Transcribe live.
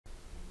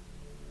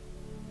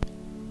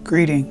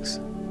Greetings.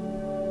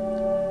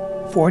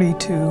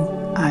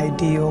 42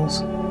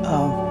 Ideals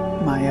of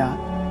Mayat.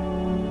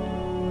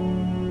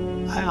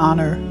 I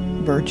honor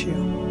virtue.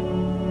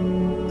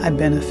 I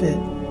benefit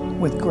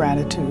with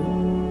gratitude.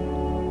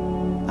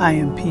 I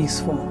am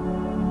peaceful.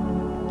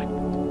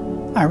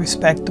 I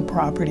respect the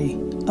property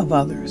of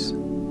others.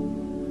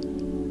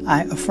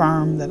 I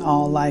affirm that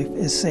all life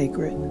is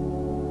sacred.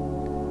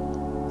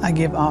 I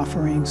give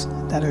offerings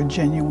that are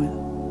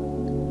genuine.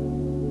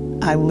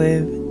 I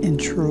live in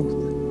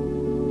truth.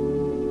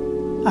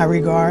 I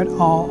regard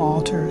all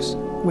altars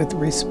with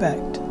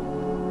respect.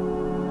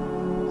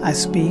 I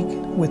speak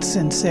with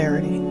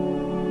sincerity.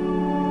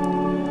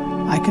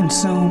 I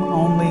consume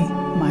only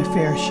my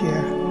fair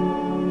share.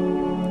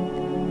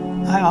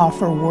 I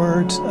offer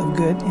words of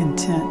good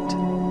intent.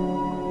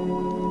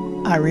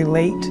 I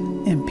relate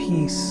in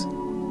peace.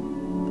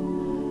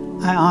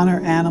 I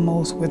honor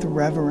animals with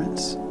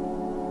reverence.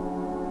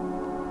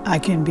 I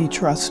can be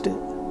trusted.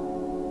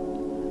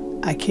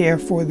 I care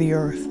for the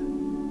earth.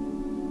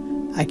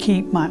 I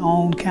keep my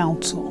own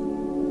counsel.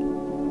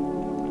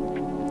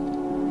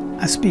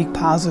 I speak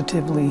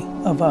positively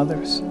of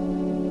others.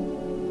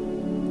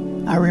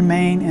 I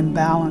remain in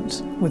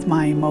balance with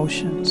my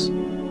emotions.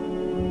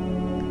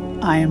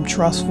 I am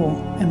trustful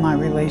in my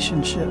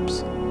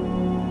relationships.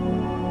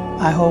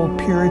 I hold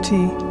purity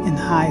in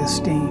high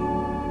esteem.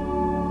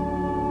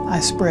 I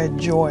spread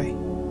joy.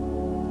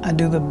 I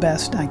do the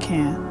best I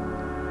can.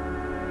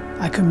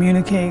 I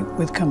communicate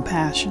with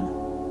compassion.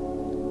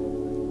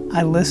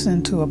 I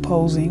listen to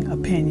opposing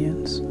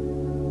opinions.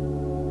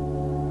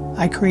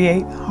 I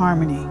create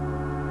harmony.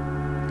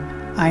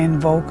 I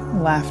invoke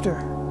laughter.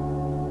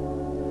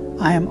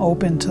 I am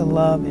open to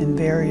love in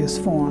various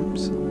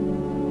forms.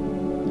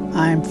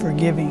 I am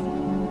forgiving.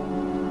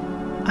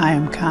 I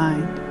am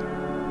kind.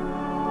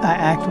 I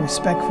act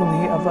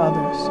respectfully of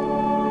others.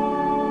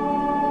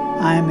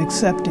 I am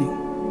accepting.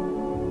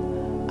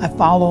 I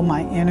follow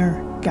my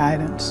inner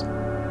guidance.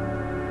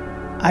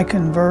 I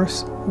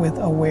converse with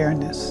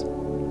awareness.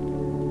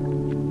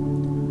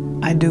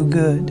 I do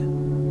good.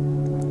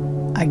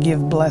 I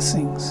give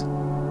blessings.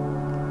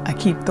 I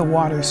keep the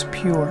waters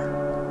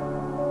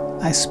pure.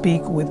 I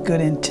speak with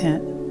good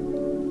intent.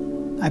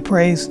 I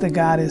praise the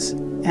goddess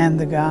and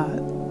the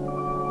god.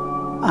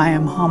 I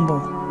am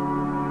humble.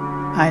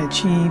 I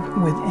achieve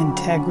with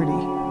integrity.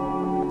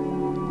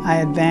 I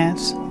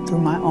advance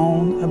through my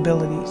own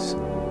abilities.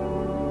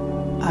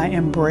 I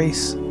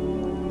embrace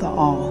the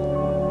all.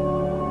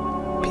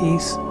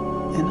 Peace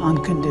and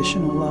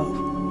unconditional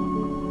love.